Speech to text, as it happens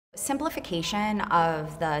Simplification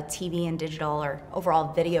of the TV and digital or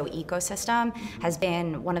overall video ecosystem has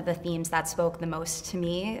been one of the themes that spoke the most to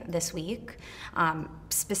me this week,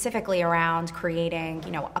 specifically around creating,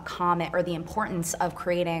 a common, or the importance of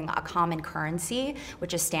creating a common currency,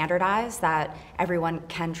 which is standardized that everyone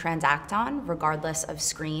can transact on, regardless of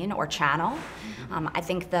screen or channel. I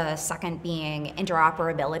think the second being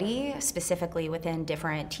interoperability, specifically within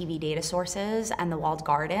different TV data sources and the walled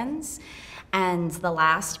gardens. And the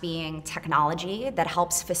last being technology that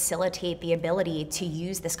helps facilitate the ability to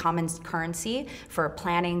use this common currency for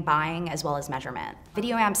planning, buying, as well as measurement.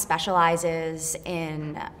 VideoAmp specializes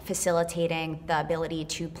in facilitating the ability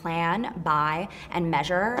to plan, buy, and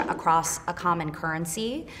measure across a common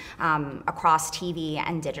currency, across TV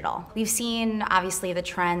and digital. We've seen, obviously, the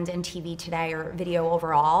trend in TV today, or video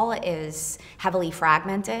overall, is heavily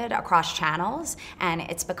fragmented across channels, and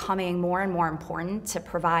it's becoming more and more important to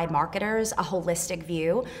provide marketers a holistic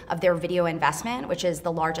view of their video investment, which is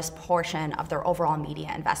the largest portion of their overall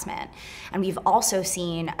media investment. And we've also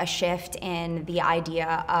seen a shift in the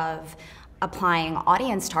idea of applying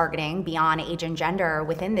audience targeting beyond age and gender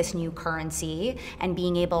within this new currency and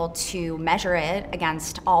being able to measure it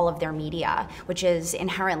against all of their media, which is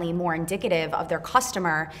inherently more indicative of their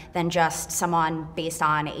customer than just someone based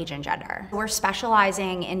on age and gender. We're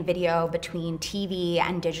specializing in video between TV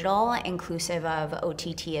and digital, inclusive of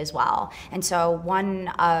OTT as well. And so one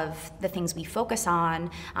of the things we focus on,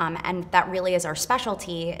 and that really is our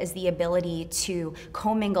specialty, is the ability to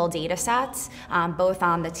commingle data sets, both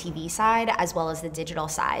on the TV side as well as the digital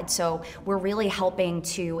side. So we're really helping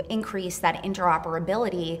to increase that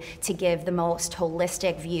interoperability to give the most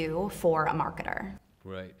holistic view for a marketer.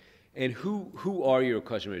 Right. And who are your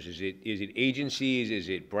customers? Is it agencies? Is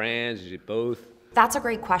it brands? Is it both? That's a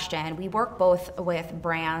great question. We work both with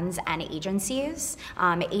brands and agencies.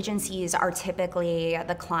 Agencies are typically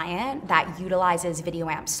the client that utilizes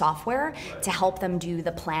VideoAmp's software to help them do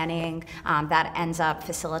the planning that ends up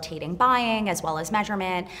facilitating buying as well as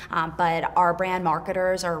measurement. But our brand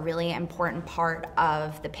marketers are a really important part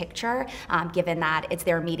of the picture, given that it's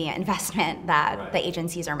their media investment that the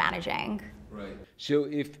agencies are managing. Right. So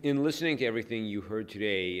if in listening to everything you heard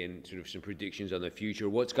today and sort of some predictions on the future,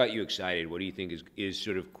 what's got you excited? What do you think is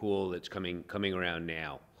sort of cool that's coming around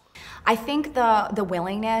now? I think the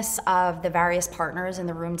willingness of the various partners in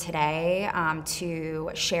the room today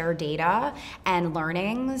to share data and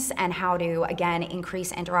learnings and how to, again,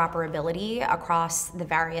 increase interoperability across the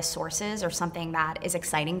various sources are something that is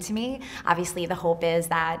exciting to me. Obviously, the hope is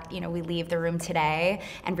that we leave the room today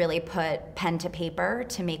and really put pen to paper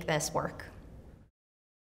to make this work.